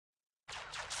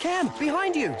Cam,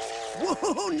 behind you!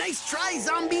 Whoa, nice try,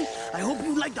 zombie. I hope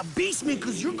you like the basement,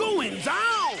 because you're going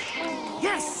down.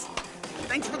 Yes!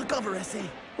 Thanks for the cover, S.A.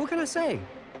 What can I say?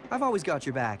 I've always got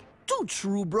your back. Too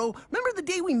true, bro. Remember the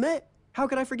day we met? How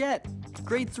could I forget?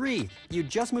 Grade 3. You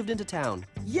just moved into town.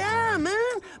 Yeah, man.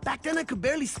 Back then I could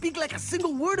barely speak like a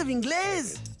single word of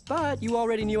Inglés. But you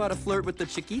already knew how to flirt with the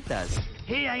chiquitas.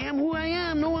 Hey, I am who I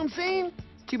am, know what I'm saying?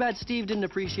 Too bad Steve didn't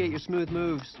appreciate your smooth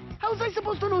moves. How was I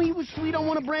supposed to know he was sweet on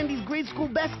one of Brandy's grade school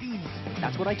besties?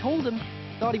 That's what I told him.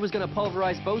 Thought he was gonna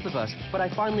pulverize both of us, but I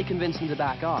finally convinced him to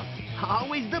back off.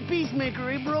 Always the peacemaker,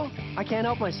 eh, bro? I can't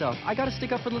help myself. I gotta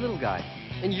stick up for the little guy.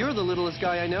 And you're the littlest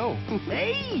guy I know.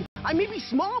 Hey! I may be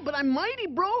small, but I'm mighty,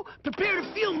 bro. Prepare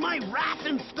to feel my wrath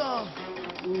and stuff.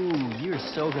 Ooh, you're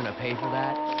so gonna pay for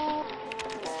that.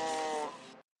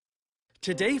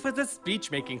 Today for the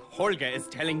speech-making, Holger is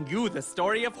telling you the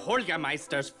story of Holger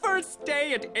Meister's first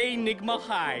day at Enigma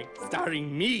High,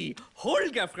 starring me,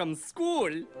 Holger from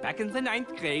school. Back in the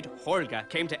 9th grade, Holger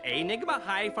came to Enigma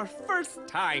High for first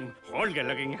time. Holger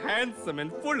looking handsome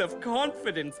and full of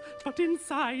confidence, but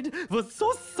inside was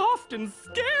so soft and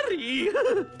scary.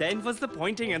 Then was the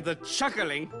pointing and the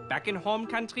chuckling. Back in home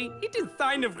country, it is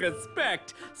sign of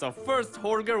respect. So first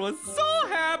Holger was so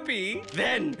happy.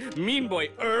 Then mean boy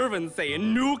Irvin say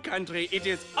in new country, it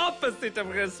is opposite of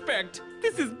respect.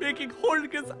 This is making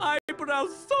Holger's eyebrows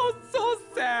so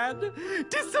sad.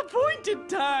 Disappointed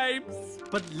times.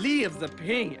 But Lee of the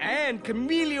Ping and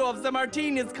Camilio of the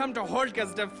Martinez come to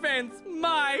Holger's defense.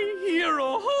 My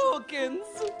hero, Hawkins.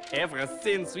 Ever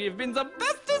since, we've been the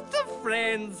bestest of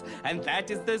friends. And that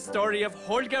is the story of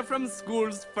Holger from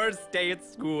school's first day at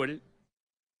school.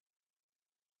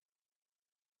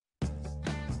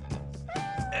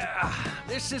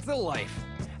 This is the life.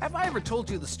 Have I ever told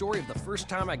you the story of the first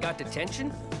time I got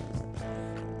detention?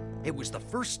 It was the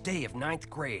first day of 9th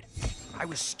grade. I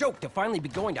was stoked to finally be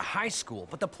going to high school,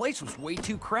 but the place was way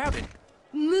too crowded.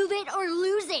 Move it or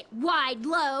lose it, wide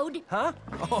load. Huh?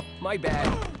 Oh, my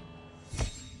bad.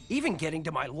 Even getting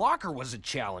to my locker was a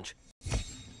challenge.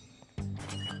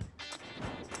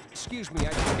 Excuse me,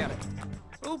 I just got it.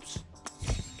 Oops.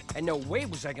 And no way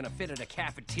was I gonna fit at a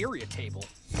cafeteria table.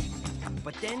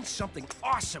 But then something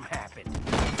awesome happened.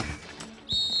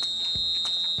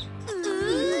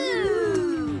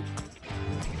 Ooh.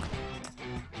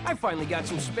 I finally got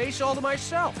some space all to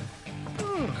myself.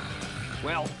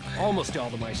 Well, almost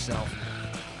all to myself.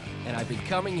 And I've been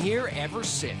coming here ever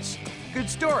since. Good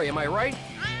story, am I right?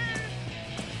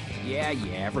 Yeah,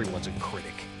 everyone's a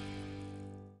critic.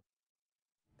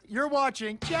 You're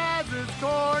watching Jazz's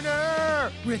Corner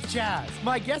with Jazz.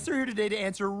 My guests are here today to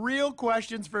answer real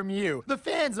questions from you, the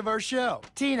fans of our show.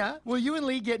 Tina, will you and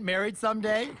Lee get married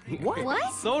someday?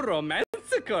 What? So romantical.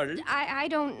 I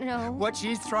don't know. What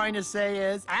she's trying to say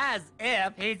is, as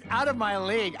if he's out of my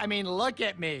league. I mean, look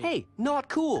at me. Hey, not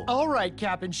cool. All right,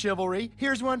 Captain Chivalry,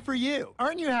 here's one for you.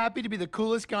 Aren't you happy to be the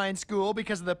coolest guy in school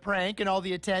because of the prank and all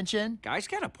the attention? Guy's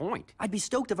got a point. I'd be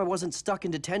stoked if I wasn't stuck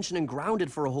in detention and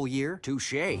grounded for a whole year.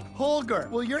 Touché. Holger,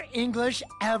 will your English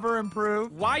ever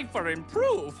improve? Why for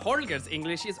improve? Holger's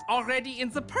English is already in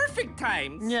the perfect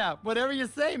times. Yeah, whatever you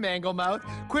say, Manglemouth.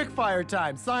 Quick fire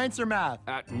time, science or math?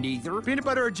 Neither. Peanut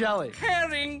butter or jelly?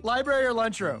 Herring. Library or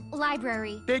lunchroom?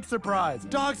 Library. Big surprise.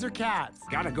 Dogs or cats?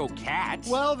 Gotta go cats.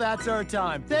 Well, that's our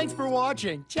time. Thanks for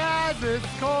watching Jazz's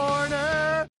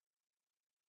Corner.